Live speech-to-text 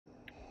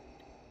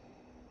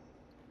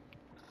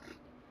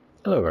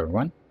Hello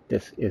everyone,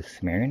 this is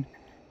Sumerian,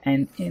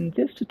 and in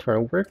this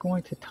tutorial we're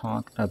going to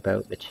talk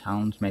about the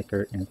challenge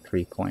maker in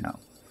 3.0.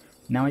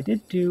 Now I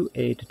did do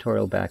a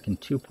tutorial back in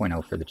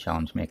 2.0 for the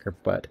challenge maker,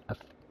 but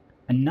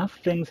enough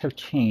things have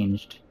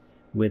changed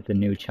with the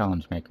new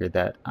challenge maker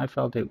that I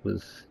felt it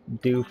was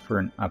due for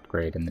an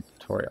upgrade in the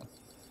tutorial.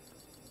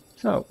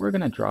 So we're going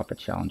to drop a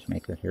challenge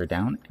maker here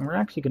down, and we're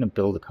actually going to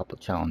build a couple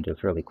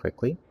challenges really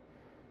quickly,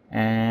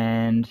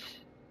 and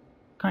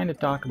kind of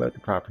talk about the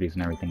properties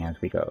and everything as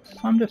we go. So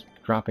I'm just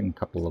dropping a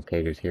couple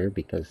locators here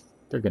because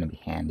they're going to be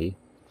handy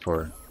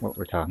for what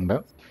we're talking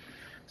about.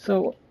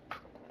 So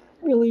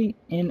really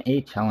in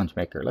a challenge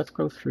maker, let's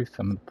go through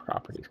some of the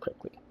properties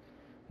quickly.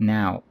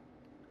 Now,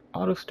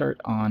 auto start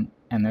on,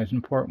 and there's an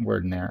important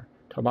word in there,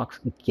 Toybox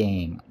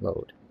game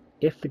load.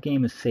 If the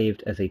game is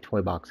saved as a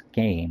Toybox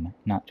game,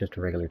 not just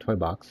a regular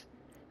Toybox,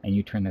 and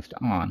you turn this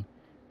to on,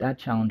 that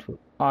challenge will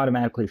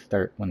automatically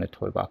start when the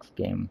Toybox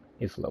game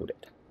is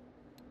loaded.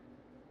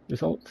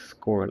 Result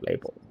score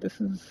label.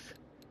 This is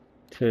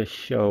to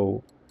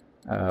show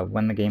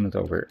when the game is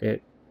over.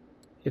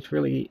 It's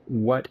really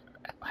what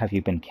have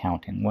you been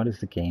counting? What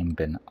has the game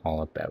been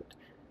all about?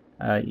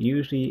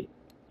 Usually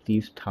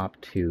these top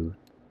two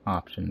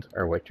options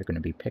are what you're going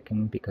to be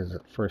picking because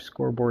for a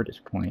scoreboard it's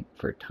point,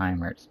 for a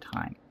timer it's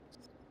time.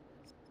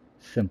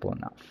 Simple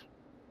enough.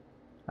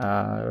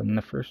 And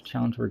the first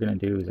challenge we're going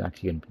to do is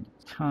actually going to be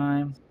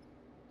time.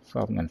 So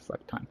I'm going to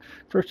select time.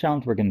 First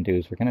challenge we're going to do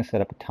is we're going to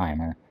set up a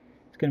timer.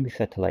 It's going to be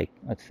set to, like,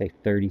 let's say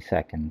 30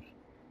 seconds,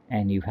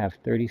 and you have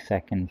 30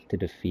 seconds to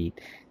defeat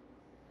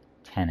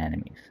 10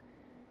 enemies.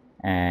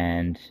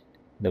 And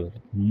the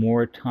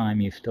more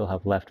time you still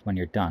have left when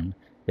you're done,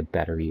 the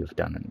better you've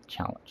done in the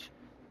challenge.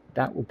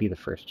 That will be the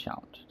first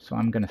challenge. So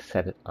I'm going to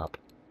set it up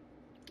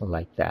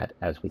like that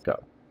as we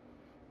go.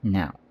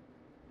 Now,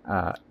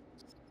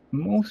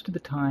 most of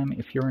the time,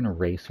 if you're in a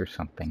race or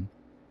something,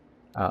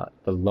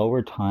 the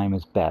lower time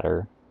is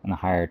better and the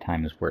higher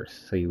time is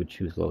worse, so you would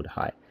choose low to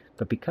high.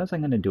 But because I'm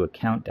going to do a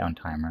countdown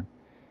timer,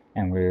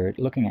 and we're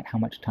looking at how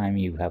much time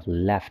you have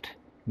left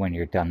when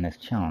you're done this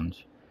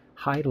challenge,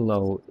 high to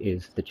low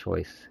is the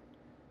choice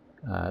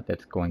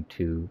that's going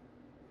to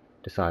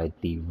decide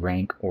the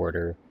rank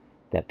order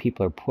that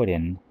people are put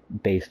in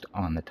based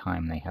on the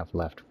time they have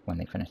left when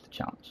they finish the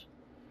challenge.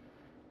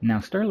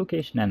 Now, start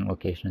location and end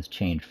location has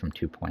changed from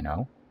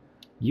 2.0.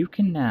 You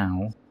can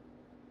now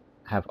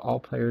have all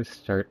players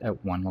start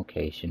at one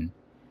location.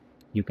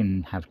 You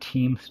can have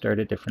teams start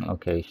at different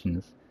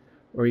locations,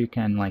 or you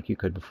can, like you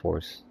could before,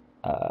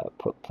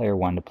 put player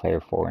 1 to player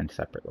 4 in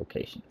separate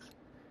locations.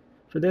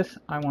 For this,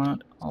 I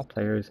want all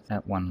players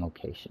at one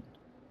location.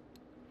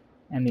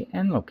 And the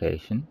end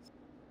location,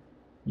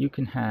 you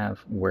can have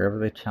wherever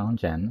the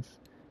challenge ends.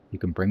 You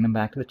can bring them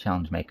back to the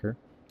challenge maker.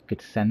 You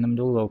could send them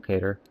to a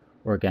locator,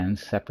 or again,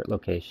 separate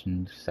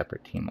locations,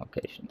 separate team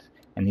locations.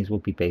 And these will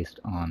be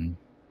based on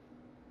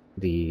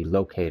the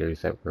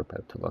locators that we're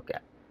about to look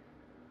at.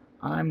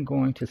 I'm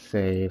going to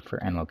say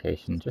for end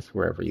location, just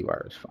wherever you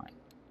are is fine.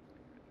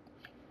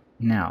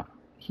 Now,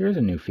 here's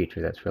a new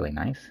feature that's really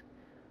nice.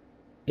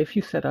 If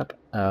you set up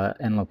an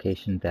end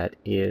location that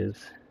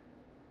is,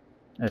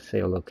 let's say,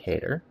 a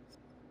locator,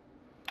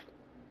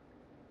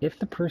 if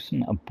the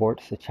person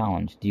aborts the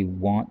challenge, do you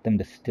want them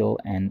to still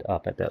end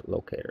up at that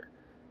locator?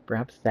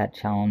 Perhaps that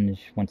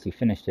challenge, once you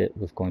finished it,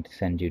 was going to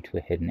send you to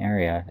a hidden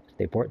area. If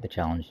they abort the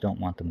challenge, you don't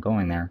want them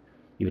going there,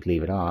 you would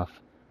leave it off.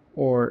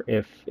 Or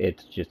if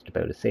it's just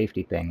about a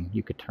safety thing,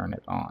 you could turn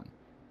it on.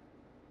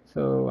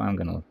 So I'm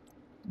going to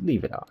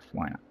leave it off,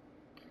 why not?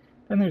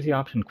 Then there's the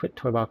option quit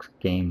Toybox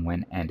game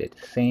when ended.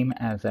 Same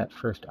as that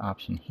first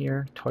option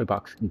here,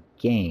 Toybox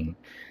game.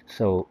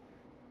 So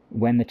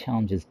when the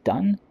challenge is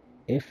done,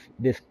 if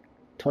this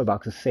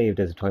Toybox is saved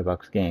as a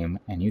Toybox game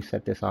and you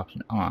set this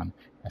option on,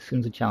 as soon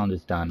as the challenge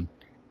is done,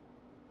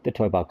 the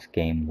Toybox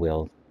game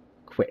will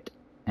quit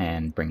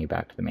and bring you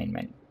back to the main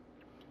menu.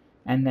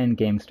 And then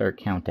game start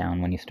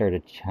countdown. When you start a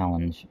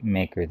challenge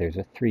maker, there's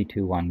a 3,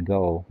 2, 1,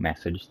 go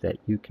message that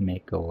you can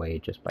make go away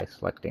just by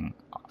selecting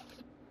off.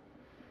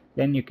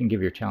 Then you can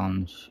give your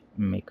challenge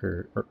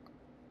maker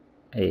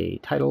a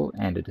title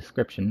and a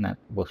description that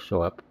will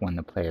show up when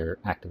the player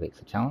activates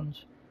the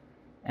challenge.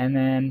 And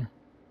then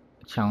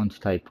a challenge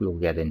type we will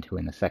get into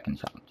in the second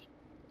challenge.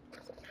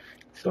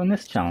 So in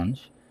this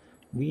challenge,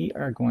 we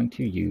are going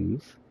to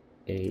use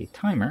a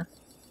timer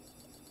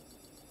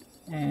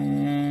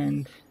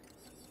and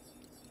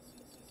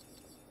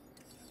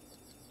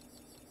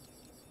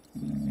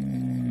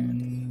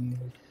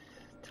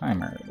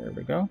timer, there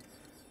we go,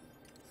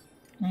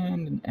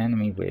 and an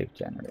enemy wave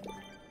generator.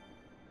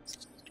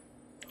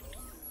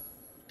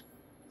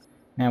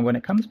 Now when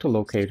it comes to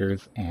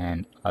locators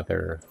and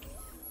other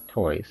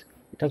toys,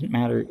 it doesn't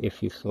matter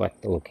if you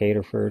select the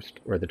locator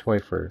first or the toy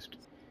first,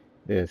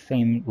 the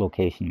same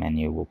location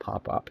menu will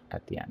pop up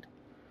at the end.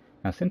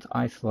 Now since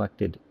I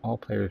selected all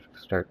players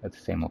start at the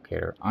same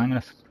locator, I'm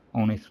going to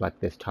only select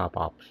this top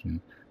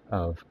option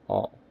of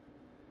all,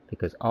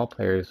 because all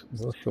players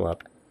will show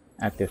up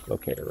at this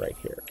locator right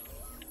here.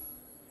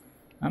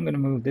 I'm going to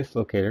move this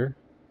locator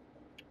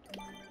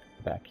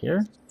back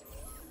here,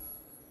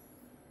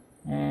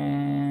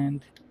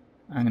 And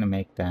I'm going to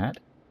make that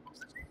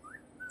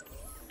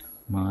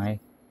my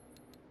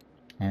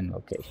end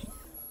location.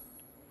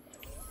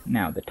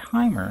 Now the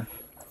timer,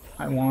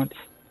 I want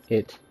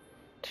it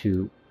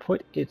to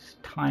put its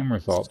time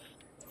results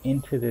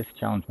into this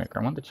challenge maker.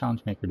 I want the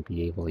challenge maker to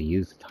be able to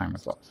use the time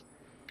results.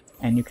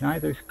 And you can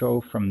either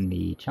go from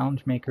the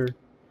challenge maker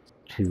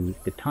to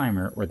the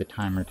timer or the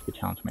timer to the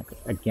challenge maker.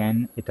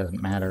 Again, it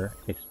doesn't matter.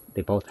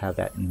 They both have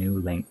that new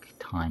link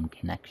time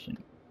connection.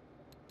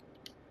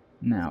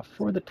 Now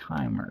for the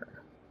timer,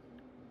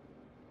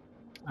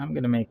 I'm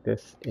going to make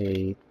this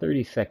a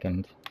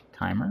 30-second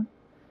timer.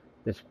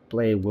 This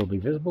display will be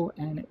visible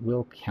and it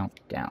will count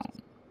down.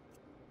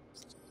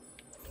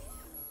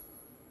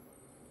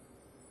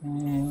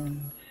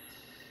 And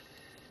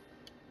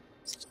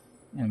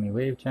enemy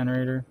wave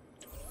generator.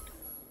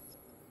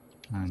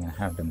 I'm going to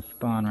have them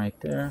spawn right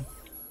there.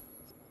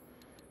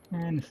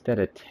 And instead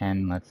of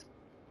 10, let's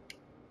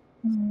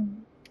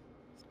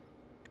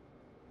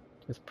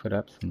just put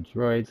up some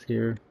droids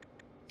here.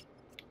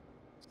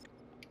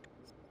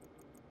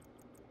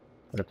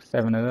 Put up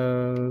 7 of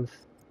those,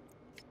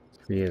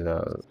 3 of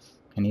those.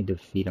 Can you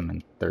defeat them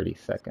in 30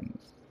 seconds?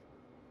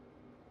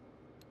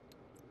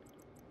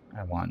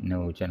 I want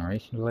no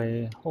generation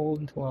delay. Hold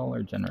until all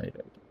are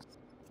generated.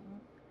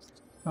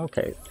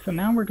 Okay, so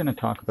now we're going to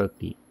talk about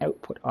the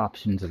output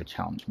options of a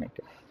challenge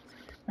maker.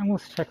 And we'll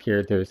check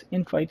here. There's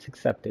invites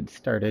accepted,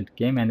 started,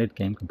 game ended,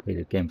 game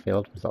completed, game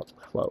failed, results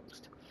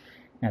closed.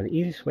 Now the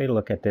easiest way to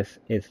look at this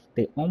is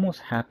they almost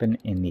happen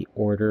in the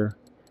order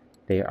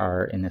they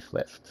are in this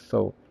list.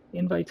 So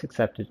invites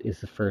accepted is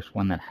the first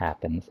one that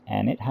happens,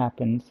 and it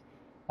happens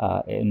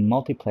in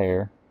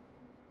multiplayer.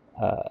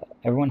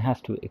 Everyone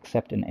has to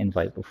accept an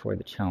invite before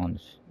the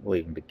challenge will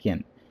even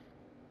begin.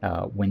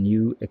 When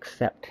you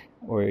accept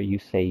or you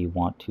say you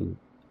want to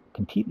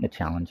compete in the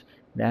challenge,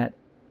 that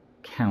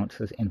counts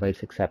as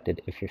invites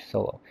accepted if you're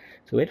solo.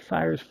 So it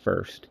fires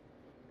first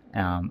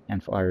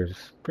and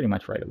fires pretty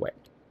much right away.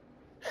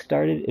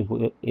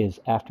 Started is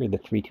after the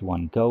 3, 2,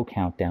 1 go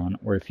countdown,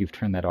 or if you've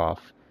turned that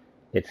off,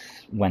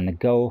 it's when the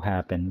go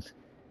happens,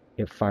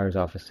 it fires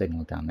off a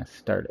signal down that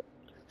started.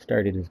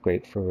 Started is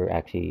great for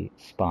actually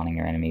spawning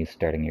your enemies,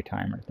 starting your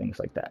timer, things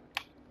like that.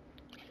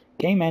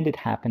 Game ended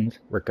happens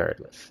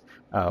regardless.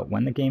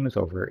 When the game is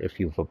over, if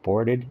you've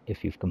aborted,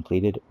 if you've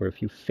completed, or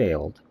if you've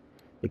failed,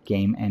 the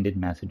game ended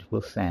message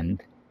will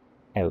send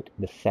out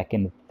the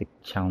second the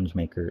challenge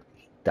maker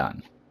is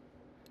done.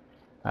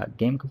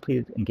 Game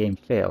completed and game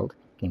failed.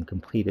 Game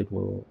completed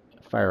will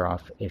fire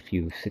off if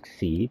you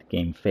succeed.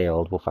 Game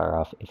failed will fire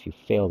off if you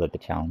failed at the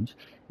challenge.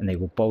 And they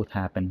will both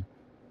happen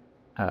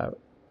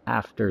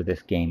after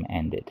this game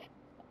ended.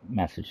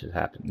 Messages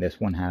happen. This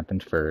one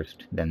happened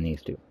first, then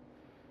these two.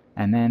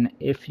 And then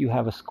if you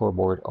have a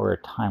scoreboard or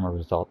a timer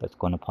result that's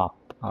going to pop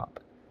up,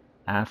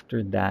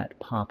 after that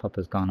pop-up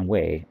has gone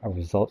away, a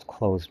results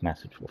closed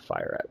message will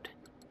fire out.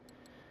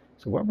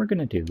 So what we're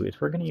going to do is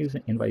we're going to use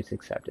an invites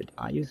accepted.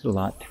 I use it a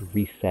lot to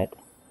reset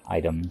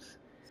items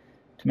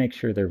to make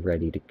sure they're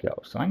ready to go.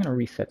 So I'm going to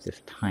reset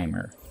this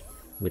timer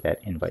with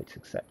that invites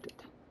accepted.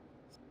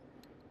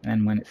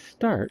 And when it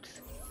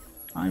starts,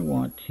 I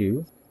want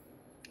to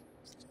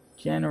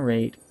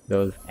generate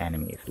those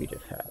enemies we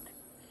just had.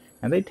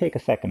 Now they take a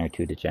second or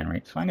two to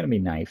generate, so I'm going to be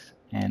nice,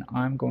 and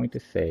I'm going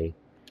to say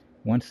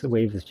once the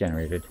wave is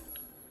generated,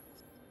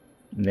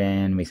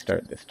 then we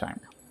start this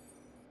timer.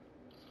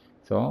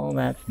 So all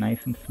that's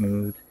nice and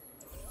smooth,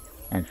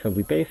 and so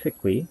we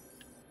basically,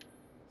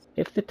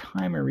 if the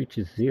timer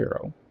reaches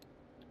 0,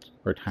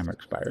 or timer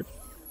expired,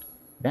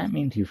 that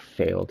means you've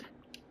failed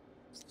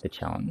the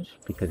challenge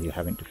because you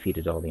haven't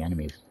defeated all the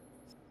enemies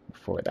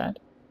before that.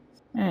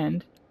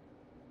 And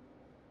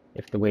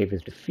if the wave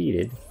is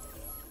defeated,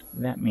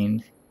 that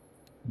means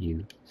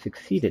you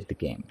succeeded the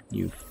game.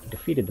 You've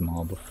defeated them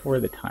all before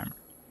the timer.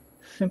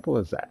 Simple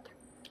as that.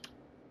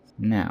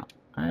 Now,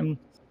 I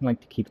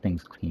like to keep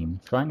things clean,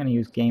 so I'm going to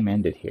use game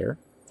ended here.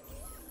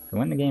 So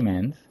when the game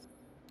ends,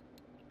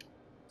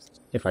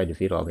 if I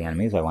defeat all the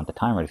enemies, I want the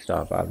timer to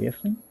stop,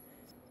 obviously.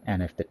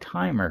 And if the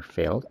timer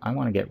failed, I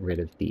want to get rid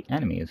of the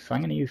enemies. So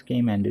I'm going to use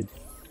game ended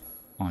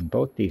on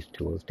both these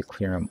tools to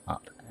clear them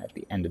up at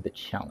the end of the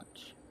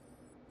challenge.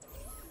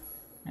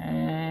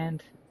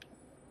 And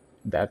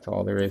that's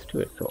all there is to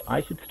it. So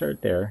I should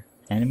start there,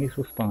 enemies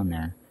will spawn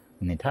there.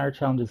 When the entire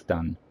challenge is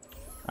done,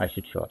 I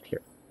should show up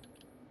here.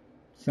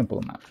 Simple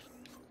enough.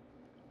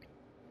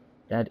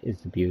 That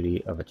is the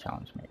beauty of a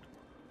challenge maker.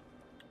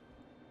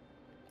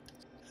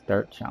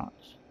 Start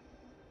challenge.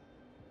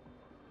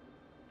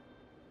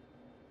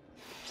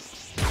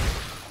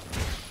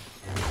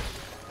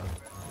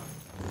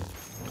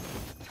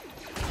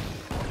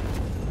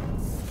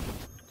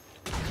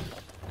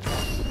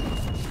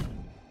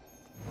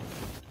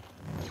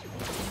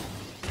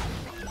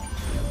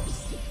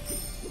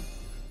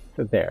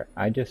 So there,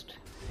 I just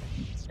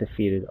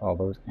defeated all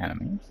those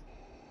enemies.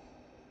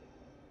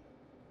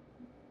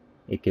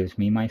 It gives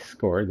me my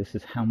score. This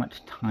is how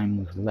much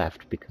time was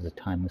left because the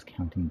time was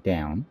counting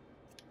down.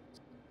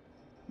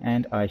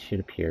 and I should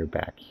appear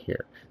back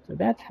here. So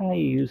that's how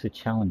you use a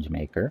challenge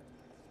maker.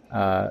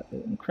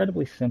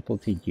 Incredibly simple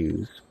to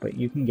use, but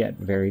you can get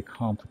very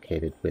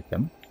complicated with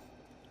them.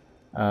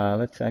 I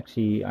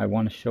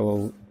want to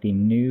show the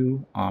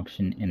new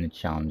option in the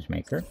challenge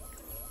maker.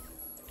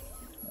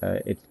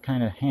 It's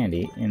kind of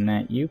handy in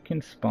that you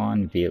can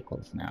spawn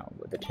vehicles now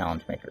with the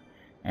challenge maker.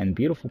 And the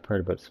beautiful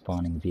part about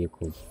spawning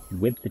vehicles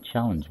with the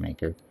challenge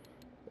maker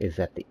is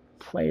that the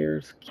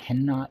players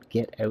cannot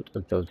get out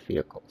of those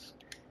vehicles.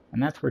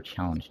 And that's where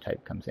challenge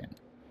type comes in.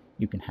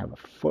 You can have a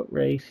foot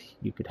race,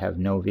 you could have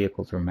no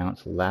vehicles or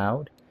mounts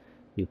allowed,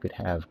 you could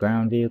have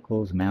ground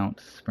vehicles,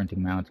 mounts,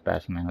 sprinting mounts,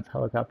 bashing mounts,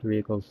 helicopter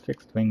vehicles,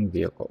 fixed wing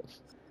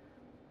vehicles.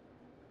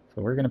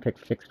 So we're going to pick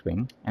fixed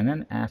wing and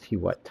then ask you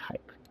what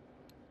type.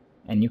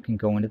 And you can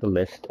go into the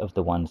list of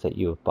the ones that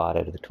you have bought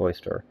out of the toy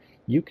store.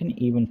 You can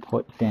even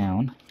put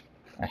down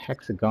a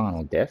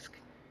hexagonal disc.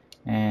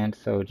 And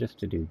so just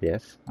to do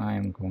this,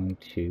 I'm going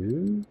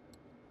to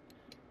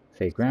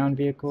say ground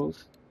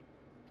vehicles.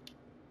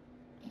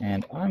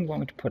 And I'm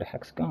going to put a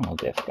hexagonal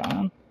disc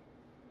on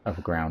of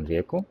a ground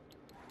vehicle.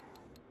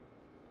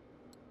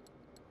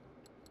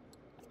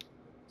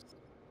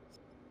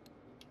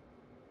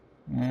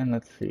 And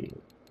let's see.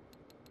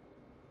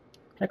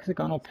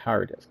 Hexagonal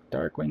power disc,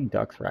 Darkwing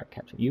Duck's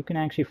Ratcatcher. You can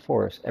actually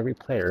force every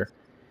player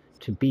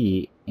to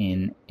be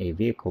in a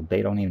vehicle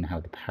they don't even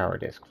have the power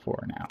disc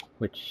for now,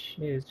 which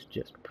is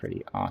just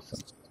pretty awesome.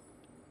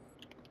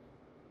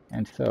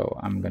 And so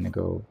I'm going to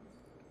go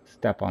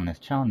step on this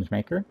challenge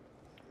maker,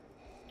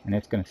 and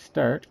it's going to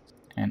start,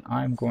 and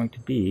I'm going to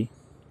be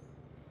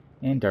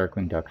in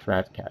Darkwing Duck's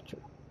Ratcatcher.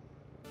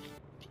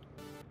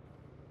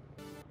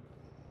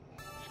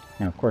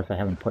 Now, of course, I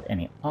haven't put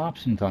any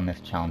options on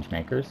this challenge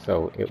maker,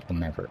 so it will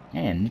never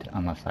end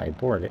unless I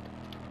abort it.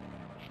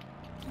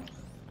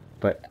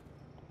 But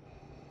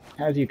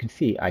as you can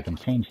see, I can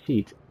change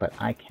seats, but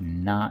I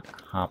cannot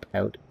hop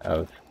out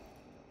of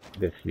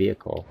this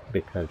vehicle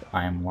because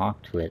I am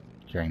locked to it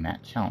during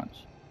that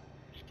challenge.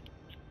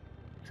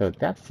 So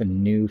that's a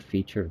new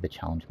feature of the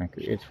challenge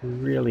maker. It's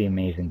really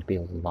amazing to be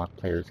able to lock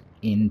players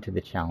into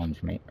the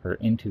challenge maker, or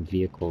into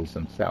vehicles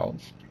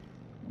themselves.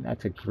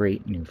 That's a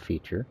great new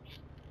feature.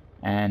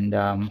 And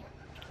I'll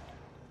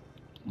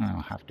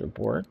have to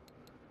abort.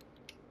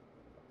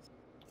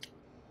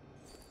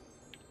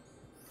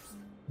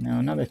 Now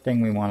another thing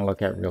we want to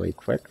look at really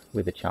quick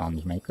with the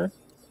challenge maker,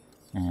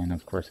 and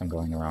of course I'm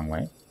going the wrong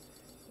way,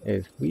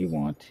 is we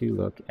want to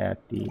look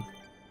at the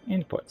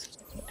inputs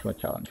to a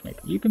challenge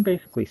maker. You can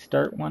basically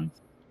start one.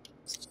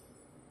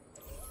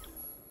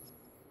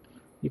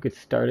 You could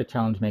start a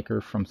challenge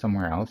maker from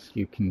somewhere else.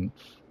 You can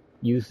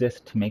use this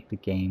to make the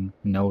game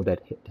know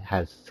that it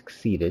has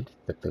succeeded,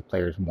 that the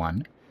player's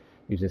won.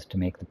 Use this to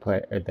make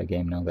the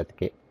game know that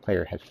the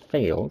player has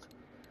failed.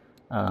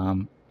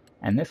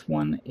 And this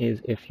one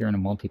is if you're in a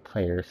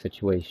multiplayer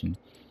situation.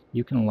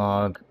 You can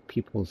log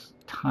people's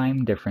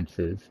time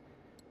differences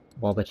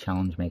while the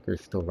challenge maker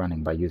is still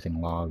running by using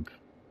log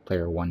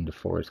player 1 to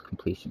 4's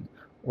completion,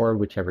 or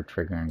whichever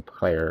triggering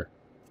player,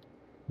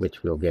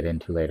 which we'll get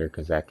into later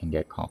because that can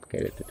get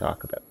complicated to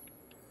talk about.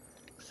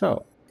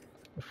 So,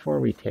 before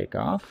we take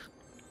off,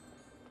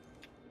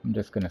 I'm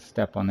just going to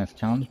step on this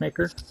challenge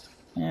maker,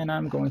 and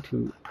I'm going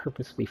to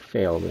purposely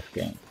fail this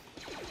game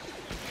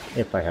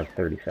if I have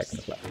 30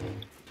 seconds left.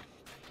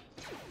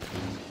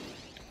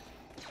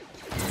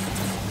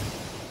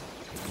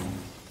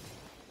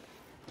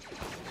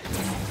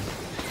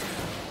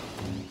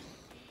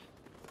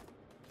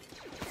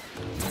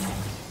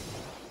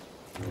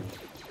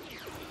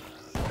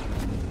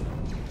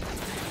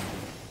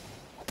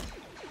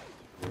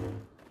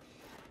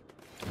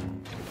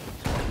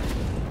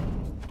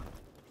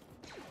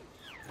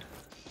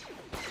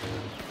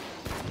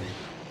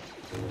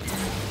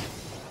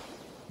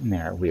 And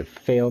there, we have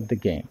failed the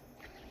game.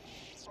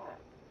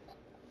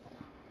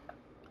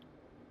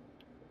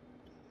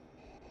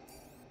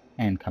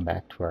 And come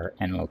back to our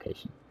end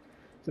location.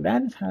 So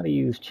that is how to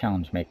use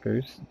challenge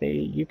makers.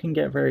 You can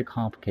get very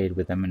complicated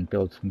with them and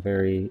build some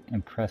very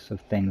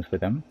impressive things with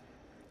them.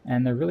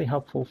 And they're really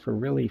helpful for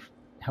really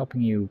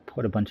helping you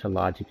put a bunch of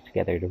logic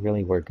together to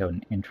really work out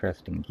an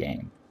interesting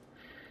game.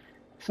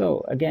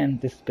 So again,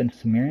 this has been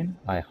Samirian.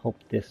 I hope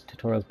this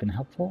tutorial has been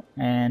helpful,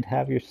 and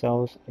have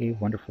yourselves a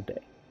wonderful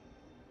day.